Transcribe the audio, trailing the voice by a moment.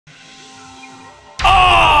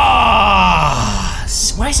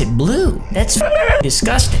is it blue? That's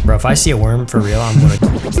disgusting. Bro, if I see a worm for real,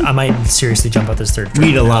 I might seriously jump out this third floor.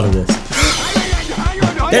 We eat a lot of this.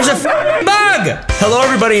 There's a bug! Hello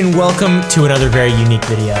everybody and welcome to another very unique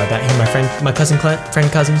video about him, my cousin Clint,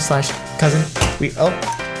 cousin.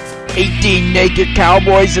 18 naked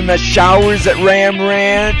cowboys in the showers at Ram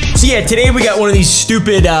Ranch. So yeah, today we got one of these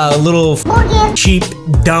stupid little cheap,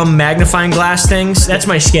 dumb magnifying glass things. That's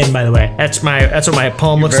my skin, by the way. That's what my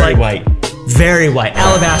palm looks like. Very white. Very white.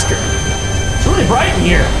 Alabaster. It's really bright in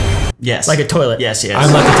here. Yes. Like a toilet. Yes, yes.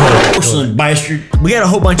 I'm like a toilet. Porcelain bastard. We got a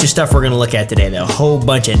whole bunch of stuff we're gonna look at today, though. A whole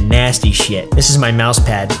bunch of nasty shit. This is my mouse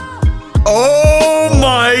pad. Oh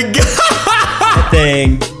my god! That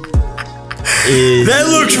thing is... That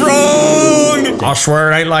looks wrong! I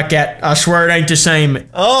swear it ain't like that. I swear it ain't the same.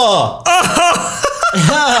 Oh!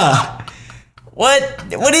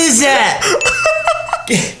 What is that?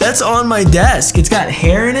 That's on my desk. It's got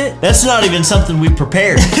hair in it. That's not even something we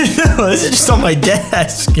prepared. No, this is just on my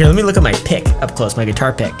desk. Here, let me look at my pick up close, my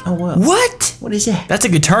guitar pick. Oh, wow. What? What is that? That's a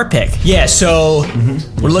guitar pick. Yeah, so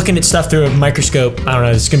we're looking at stuff through a microscope. I don't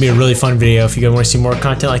know, it's gonna be a really fun video. If you guys wanna see more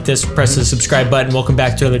content like this, press the subscribe button. Welcome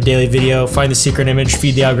back to another daily video. Find the secret image,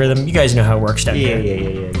 feed the algorithm. You guys know how it works down here.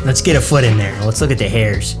 Yeah. Let's get a foot in there. Let's look at the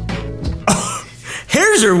hairs. Oh,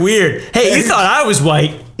 hairs are weird. Hey, you thought I was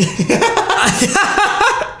white.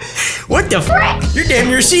 What the f? You're damn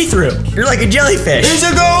near see-through. You're like a jellyfish. There's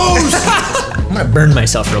a ghost! I'm gonna burn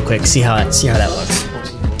myself real quick. See how that looks.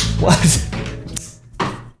 What?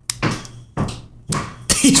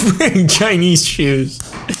 He's wearing Chinese shoes.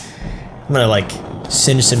 I'm gonna like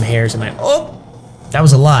singe some hairs in my. Oh, that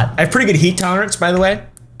was a lot. I have pretty good heat tolerance, by the way.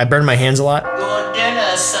 I burn my hands a lot. Good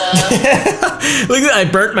dinner, son. Look at that! I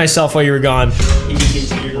burnt myself while you were gone.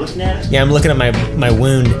 You're looking at it? Yeah, I'm looking at my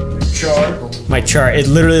wound. Char. My char. It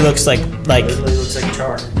literally looks like. It literally looks like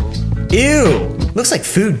char. Ew. Looks like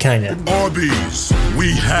food, kinda. Arby's,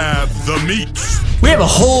 we have the meats. We have a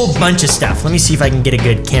whole bunch of stuff. Let me see if I can get a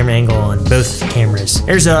good camera angle on both cameras.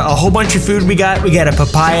 There's a whole bunch of food we got. We got a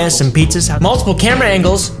papaya, some pizzas, multiple camera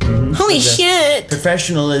angles. Holy shit.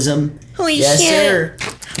 Professionalism. Holy yes, shit. Sir.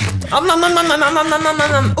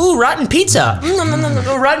 Ooh, rotten pizza.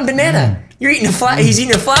 Ooh, rotten banana. You're eating a flower. He's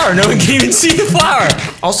eating a flower. No one can even see the flower.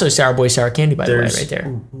 Also, sour boy, sour candy, by the way, right there.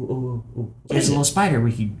 Ooh. There's a little spider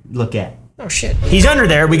we could look at. Oh shit. He's under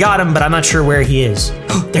there. We got him, but I'm not sure where he is.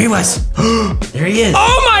 There he was. There he is.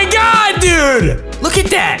 Oh my god, dude! Look at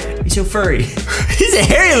that. He's so furry. He's a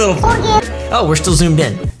hairy little. Oh, we're still zoomed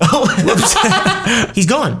in. Oh, whoops. He's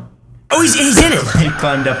gone. Oh, he's in it. He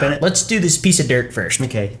climbed up in it. Let's do this piece of dirt first.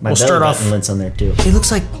 Okay. We'll start off. Lint's on there too. It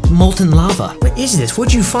looks like molten lava. What is this?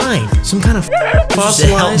 What'd you find? Some kind of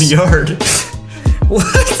fossilized yard. What?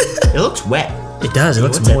 It looks wet. It does. It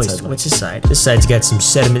looks What's that moist. side like? What's this side? This side's got some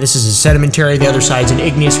sediment. This is a sedimentary. The other side's an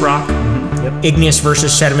igneous rock. Yep. Igneous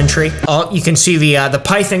versus sedimentary. Oh, you can see the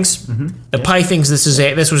pythons. The pythons. This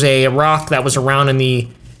was a rock that was around in the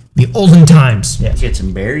olden times. Yeah. Let's get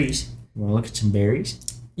some berries. You wanna look at some berries?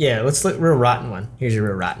 Yeah, let's look. Real rotten one. Here's a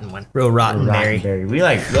real rotten one. Real rotten berry. We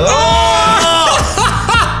like.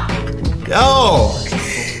 Oh!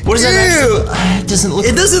 What is that? Actually? It doesn't look.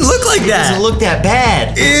 It doesn't look like that. It doesn't look that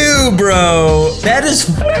bad. Ew, bro. That is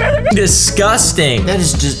disgusting. That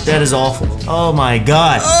is awful. Oh my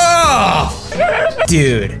god. Oh,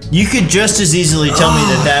 dude. You could just as easily tell me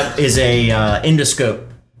that is a endoscope.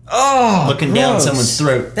 Oh, looking down someone's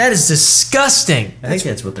throat. That is disgusting. I think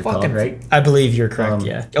that's what they're called, right? I believe you're correct,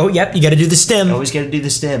 yeah. Oh, yep, you gotta do the stem. Always gotta do the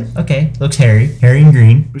stem. Okay, looks hairy. Hairy and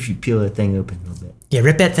green. What if you peel that thing open a little bit? Yeah,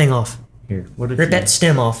 rip that thing off. Here, what if Rip that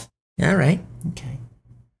stem off. All right. Okay.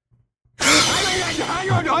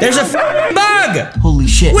 There's a bug! Holy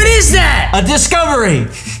shit. What is that? A discovery!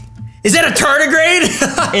 Is that a tardigrade?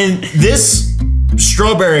 And this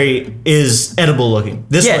strawberry is edible looking.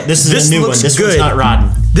 This is a new one. This one's not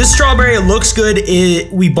rotten. This strawberry looks good.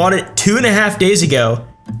 We bought it 2.5 days ago,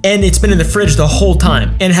 and it's been in the fridge the whole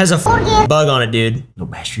time. And it has a bug on it, dude. No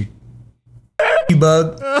bastard. You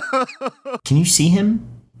bug. Can you see him?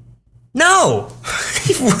 No!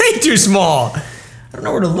 He's way too small. I don't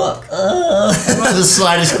know where to look. I don't have the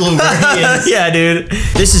slightest clue where he is. Yeah, dude.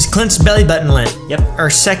 This is Clint's belly button lint. Yep. Our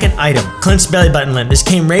second item. Clint's belly button lint. This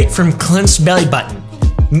came right from Clint's belly button.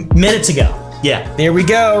 Minutes ago. Yeah. There we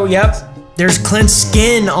go. Yep. There's Clint's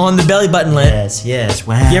skin on the belly button lint. Yes.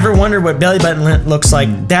 Wow. You ever wonder what belly button lint looks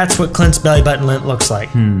like? That's what Clint's belly button lint looks like.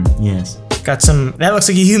 Yes. Got some, that looks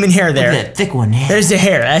like a human hair there. Look at that thick one. Yeah. There's the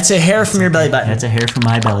hair. That's a hair from your belly button. That's a hair from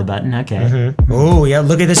my belly button. Okay. Oh, yeah,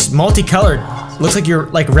 look at this, multicolored. Looks like you're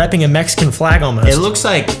like repping a Mexican flag almost. It looks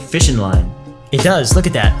like fishing line. It does, look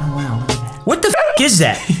at that. Oh wow, look at that. What the f is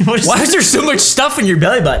that? Why is there so much stuff in your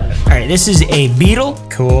belly button? All right, this is a beetle.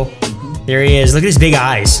 Cool. There he is. Look at his big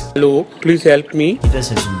eyes. Hello, please help me. He does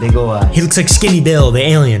have some big old eyes. He looks like Skinny Bill, the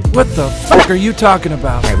alien. What the fuck are you talking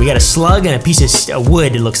about? All right, we got a slug and a piece of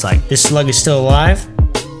wood, it looks like. This slug is still alive,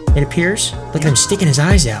 it appears. Look at him sticking his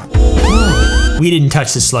eyes out. We didn't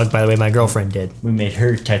touch the slug, by the way. My girlfriend did. We made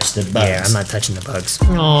her touch the bugs. Yeah, I'm not touching the bugs.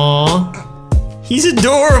 Aww. He's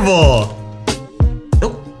adorable.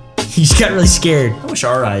 Oh, he just got really scared. I wish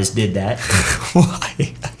our eyes did that.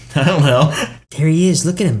 Why? I don't know. There he is.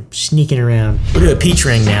 Look at him sneaking around. We'll do a peach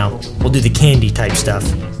ring now. We'll do the candy type stuff.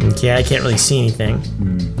 Okay, I can't really see anything.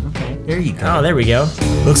 Okay, there you go. Oh, there we go.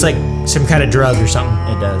 Looks like some kind of drug or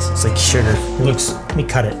something. It does. It's like sugar. It looks. Let me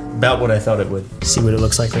cut it. About what I thought it would. See what it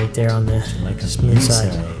looks like right there on the Like a smooth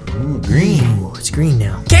side. Ooh, green. Ooh, it's green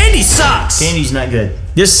now. Candy sucks. Candy's not good.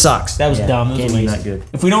 This sucks. That was Yeah, dumb. That was candy's lazy. not good.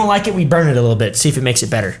 If we don't like it, we burn it a little bit. See if it makes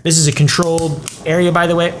it better. This is a controlled area, by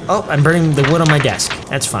the way. Oh, I'm burning the wood on my desk.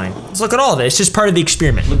 That's fine. Let's look at all of it. It's just part of the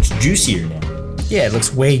experiment. Looks juicier now. Yeah, it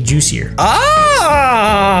looks way juicier.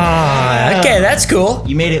 Ah, okay, that's cool.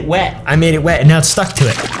 You made it wet. I made it wet, and now it's stuck to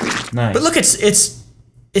it. Nice. But look, it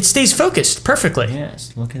stays focused perfectly.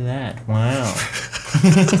 Yes, look at that. Wow.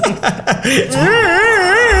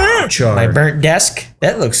 My burnt desk.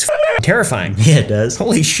 That looks terrifying. Yeah, it does.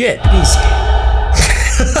 Holy shit.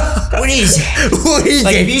 What is it? What is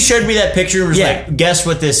Like, it? if you showed me that picture and was Yeah. like, guess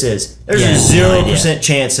what this is? There's Yeah, a no 0%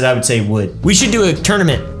 chance that I would say wood. We should do a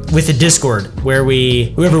tournament with a Discord where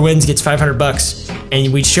whoever wins gets $500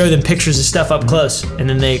 and we show them pictures of stuff up close and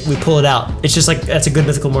then we pull it out. It's just like, that's a Good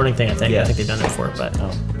Mythical Morning thing, I think. Yeah. I think they've done that before, but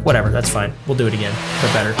whatever, that's fine. We'll do it again,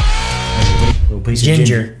 but better. Little piece of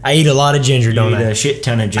Ginger. I eat a lot of ginger, don't You eat I? a shit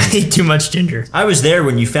ton of I ginger. eat too much ginger. I was there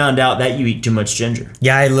when you found out that you eat too much ginger.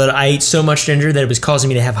 Yeah, I ate so much ginger that it was causing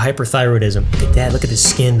me to have hyperthyroidism. Look at that, look at the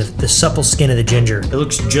skin, the supple skin of the ginger. It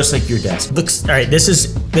looks just like your desk. Looks, all right, this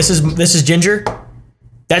is ginger.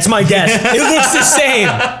 That's my desk. It looks the same.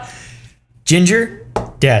 Ginger,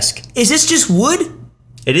 desk. Is this just wood?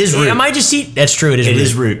 It is root. Am I just eating? That's true, it is It root.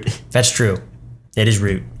 is root. That's true. It is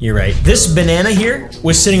root. You're right. This banana here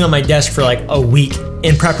was sitting on my desk for like a week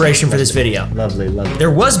in preparation for this video. Lovely, lovely.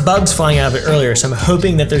 There was bugs flying out of it earlier, so I'm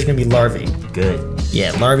hoping that there's gonna be larvae. Good.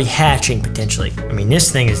 Yeah, larvae hatching potentially. I mean,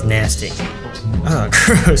 this thing is nasty. Oh,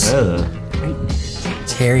 gross.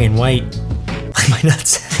 It's hairy and white. Like my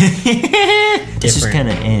nuts. This is kind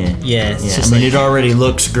of Yeah, it's Yeah, just I mean, like, it already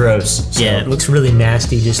looks gross. So yeah, it looks really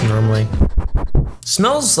nasty just normally.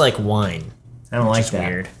 Smells like wine. I don't like It's that.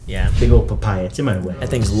 weird. Yeah. Big old papaya. It's in my way. That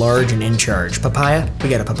thing's large and in charge. Papaya? We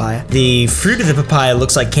got a papaya. The fruit of the papaya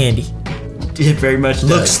looks like candy. It very much does.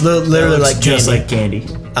 Looks literally It looks like just candy. like candy.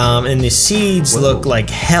 And the seeds look like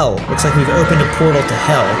hell. Looks like we've opened a portal to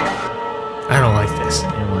hell. I don't like this.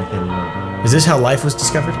 I don't like that at all. Is this how life was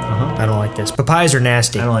discovered? I don't like this. Papayas are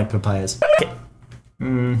nasty. I don't like papayas.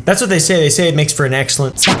 That's what they say. They say it makes for an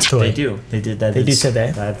excellent sex toy. They do. They did that. They do say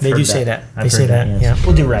that. I've They heard do say that. They I've say heard that. yes. Yeah.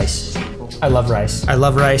 We'll do rice. I love rice. I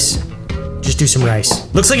love rice. Just do some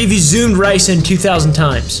rice. Looks like if you zoomed rice in 2,000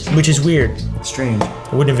 times, which is weird. Strange. I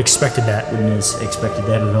wouldn't have expected that. Wouldn't have expected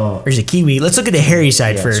that at all. There's a kiwi. Let's look at the hairy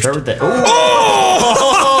side Yeah, first. start with that.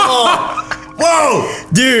 Whoa!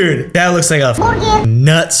 Dude, that looks like a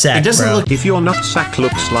nut sack, It doesn't bro. look If your nutsack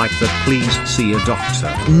looks like that, please see a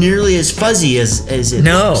doctor. nearly as fuzzy as it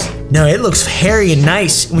No, looks. no, it looks hairy and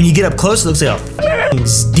nice. When you get up close, it looks like a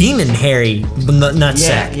f***ing demon hairy nut Yeah,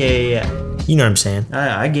 sack. yeah. You know what I'm saying?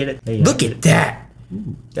 I get it. Hey, Look at that.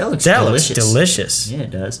 that. Looks That delicious. looks delicious. Yeah,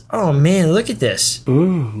 it does. Oh man, look at this.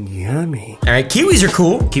 Yummy. All right, kiwis are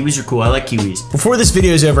cool. Kiwis are cool. I like kiwis. Before this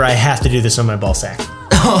video is over, I have to do this on my ball sack.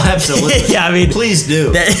 Oh, absolutely. Yeah, I mean, Please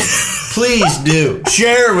do. that- Please do.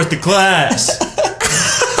 Share with the class.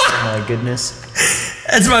 Oh my goodness.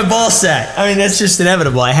 that's my ball sack. I mean, that's just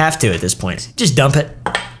inevitable. I have to at this point. Just dump it.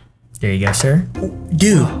 There you go, sir.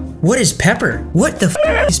 Dude, what is pepper? What the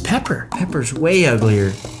f is pepper? Pepper's way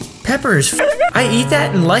uglier. Pepper is I eat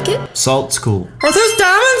that and like it? Salt's cool. Are those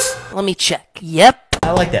diamonds? Let me check. Yep.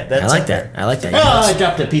 I like that. That's I like up that. there. I like that. Oh, Yes. I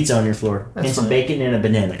dropped a pizza on your floor. And some bacon and a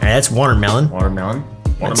banana. All right, that's watermelon. Watermelon.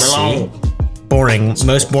 Let's see. Boring.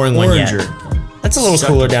 Most boring one yet. Oranger. That's a little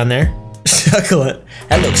cooler down there. Succulent.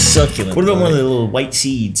 That looks succulent. What about one of the little white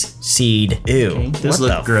seeds? Seed. Ew. Those What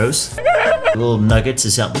look the gross. Little nuggets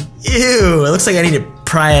or something. Ew. It looks like I need to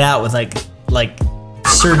pry it out with like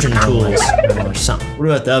surgeon tools or something. What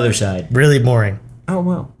about the other side? Really boring. Oh,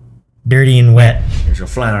 well. Dirty and wet. There's a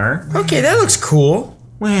flower. Okay, that looks cool.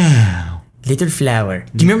 Wow. Little flower.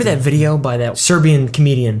 Do you remember that video by that Serbian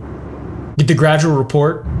comedian? Did the Gradual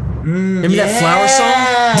Report? Remember that flower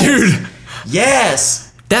song? Dude,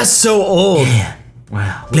 Yes. That's so old. Yeah.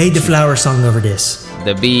 Wow. Play the flower song over this.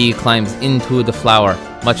 The bee climbs into the flower,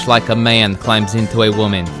 much like a man climbs into a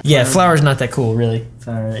woman. Yeah, flower's not that cool, really.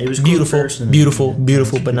 It was Beautiful,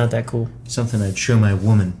 beautiful, but not that cool. Something I'd show my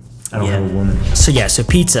woman. I don't have a woman. So yeah, so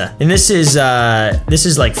pizza, and this is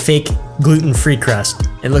like fake gluten-free crust.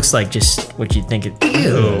 It looks like just what you'd think it.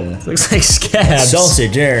 Ew, it looks like scabs.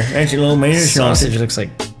 Sausage there. That's your little man Sausage looks like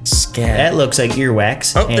scab. That looks like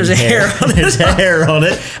earwax. Oh, there's a hair on it. There's a hair on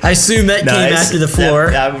it. I assume that came after the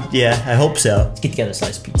floor. Yeah, I hope so. Let's get together a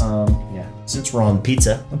slice of pizza. Yeah. Since we're on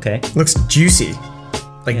pizza, okay. Looks juicy,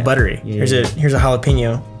 like buttery. Yeah, here's a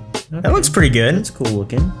jalapeno. Okay. That looks pretty good. It's cool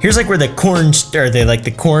looking. Here's like where the corn, or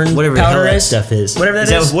the corn whatever powder that is. stuff is. Whatever that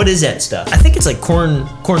is. What is that stuff? I think it's like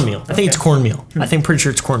cornmeal. I think it's cornmeal. I think pretty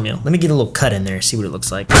sure it's cornmeal. Let me get a little cut in there, see what it looks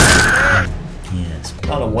like. Yes. A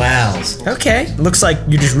lot of wows. Okay. Looks like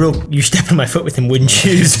you stepped on my foot with them wooden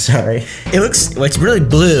shoes. Sorry. It's really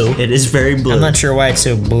blue. It is very blue. I'm not sure why it's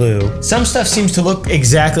so blue. Some stuff seems to look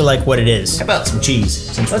exactly like what it is. How about some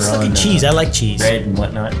cheese? Let's look at cheese. I like cheese. Bread and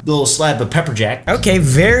whatnot. A little slab of pepper jack. Okay,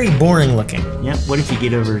 very boring looking. Yep. What if you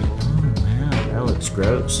get over? Oh wow, that looks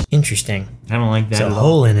gross. Interesting. I don't like that. There's at a all.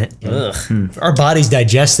 hole in it. Ugh. Our bodies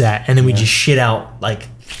digest that, and then we just shit out like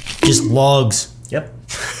just logs. Yep.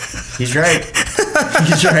 He's right.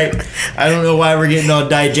 He's right. I don't know why we're getting all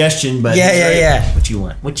digestion, but yeah. What you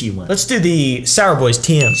want? What you want? Let's do the Sour Boys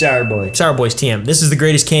TM. Sour Boy. Sour Boys TM. This is the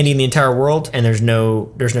greatest candy in the entire world, and there's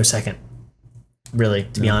no second. Really,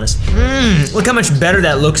 to be honest. Look how much better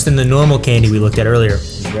that looks than the normal candy we looked at earlier.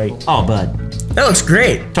 He's right. Oh, bud. That looks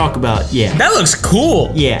great. Talk about That looks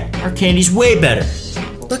cool. Yeah, our candy's way better.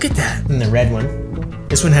 Look at that. And the red one.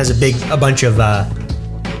 This one has a bunch of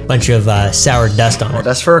sour dust on it.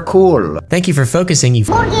 That's for cool. Thank you for focusing, you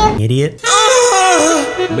idiot.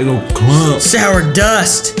 Big old clump. Sour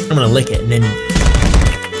dust. I'm gonna lick it and then.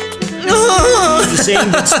 The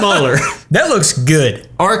same but smaller. That looks good.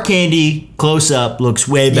 Our candy close up looks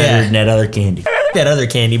way better than that other candy. That other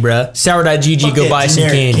candy, bruh. Sour.gg, go buy some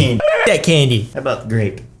candy. That candy. How about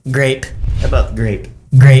grape? Grape. How about grape?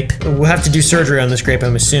 Grape. We'll have to do surgery on this grape,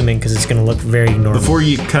 I'm assuming, because it's gonna look very normal. Before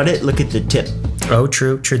you cut it, look at the tip. Oh,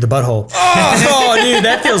 true, the butthole. Oh, dude,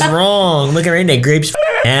 that feels wrong. Look at right in that grape's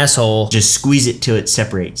asshole. Just squeeze it till it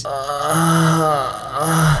separates. I'm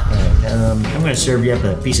gonna serve you up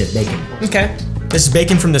a piece of bacon. Okay. This is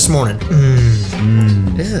bacon from this morning.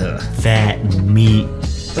 Ugh. Fat and meat.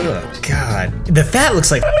 Oh, God. The fat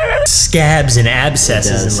looks like scabs and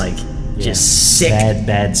abscesses and like just sick.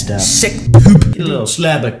 Bad stuff. Sick poop. Get a little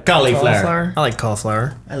slab of cauliflower. I like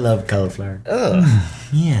cauliflower. I love cauliflower. Ugh.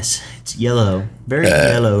 Yes, it's yellow. Very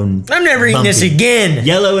yellow and I'm never eating this again.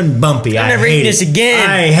 Yellow and bumpy. I'm never eating this again.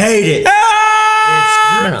 I hate it.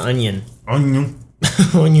 Ah! It's an onion. Onion.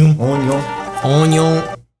 Onion.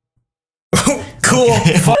 Cool.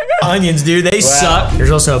 Fuck onions, dude. They suck.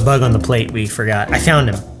 There's also a bug on the plate. We forgot. I found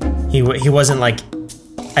him. He wasn't like.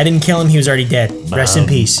 I didn't kill him. He was already dead. Rest in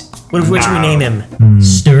peace. What should we name him?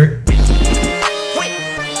 Stuart.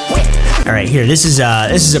 All right, here. This is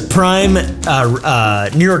a prime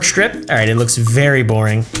New York strip. All right, it looks very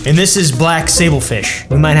boring. And this is black sablefish.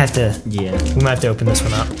 We might have to. Yeah. We might have to open this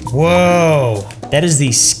one up. Whoa. That is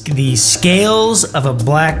the scales of a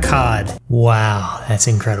black cod. Wow, that's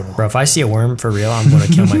incredible. Bro, if I see a worm for real, I'm gonna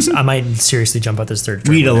kill myself. I might seriously jump out this third.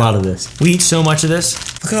 We eat a lot of this. We eat so much of this.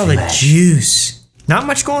 Look at all the juice. Not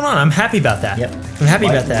much going on. I'm happy about that. Yep. I'm happy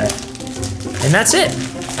about that. And that's it,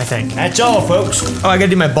 I think. That's all, folks. Oh, I gotta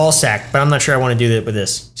do my ball sack, but I'm not sure I want to do that with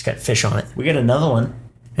this. It's got fish on it. We got another one.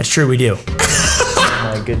 That's true, we do.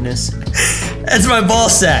 My goodness. That's my ball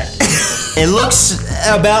sack. It looks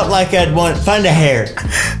about like I'd find a hair.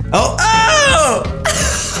 Oh!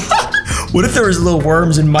 What if there was little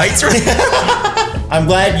worms and mites? I'm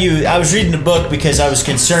glad I was reading the book because I was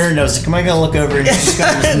concerned. I was like, am I gonna look over and he's just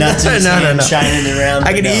got his nuts in his hand shining around?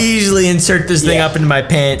 I could easily insert this thing up into my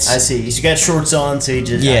pants. I see. He's got shorts on, so he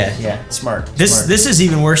just smart. This is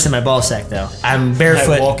even worse than my ball sack though. I'm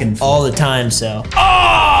barefoot all the time, so.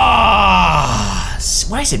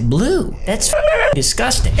 Why is it blue? That's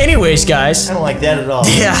disgusting. Anyways, guys. I don't like that at all.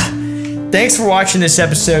 Yeah. Thanks for watching this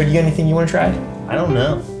episode. You got anything you want to try? I don't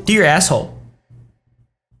know. Do your asshole.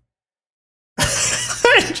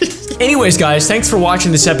 Anyways, guys, thanks for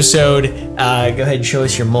watching this episode. Go ahead and show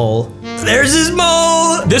us your mole. There's his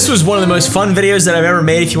mole! This was one of the most fun videos that I've ever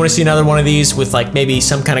made. If you want to see another one of these with like maybe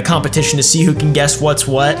some kind of competition to see who can guess what's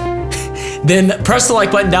what, then press the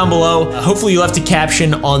like button down below. Hopefully you left a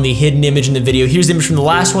caption on the hidden image in the video. Here's the image from the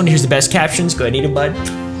last one. Here's the best captions. Go ahead and eat it, bud.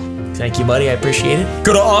 Thank you, buddy. I appreciate it.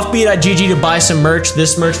 Go to offbeat.gg to buy some merch.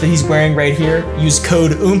 This merch that he's wearing right here. Use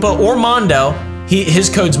code OOMPA or Mondo. His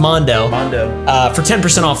code's Mondo. For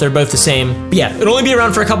 10% off. They're both the same. But yeah, it'll only be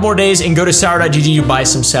around for a couple more days. And go to sour.gg to buy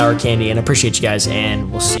some sour candy. And I appreciate you guys.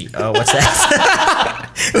 And we'll see. Oh, what's that?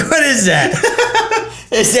 What is that?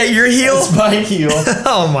 Is that your heel? It's my heel.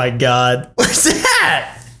 Oh my God. What's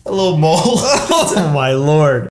that? A little mole. Oh my Lord.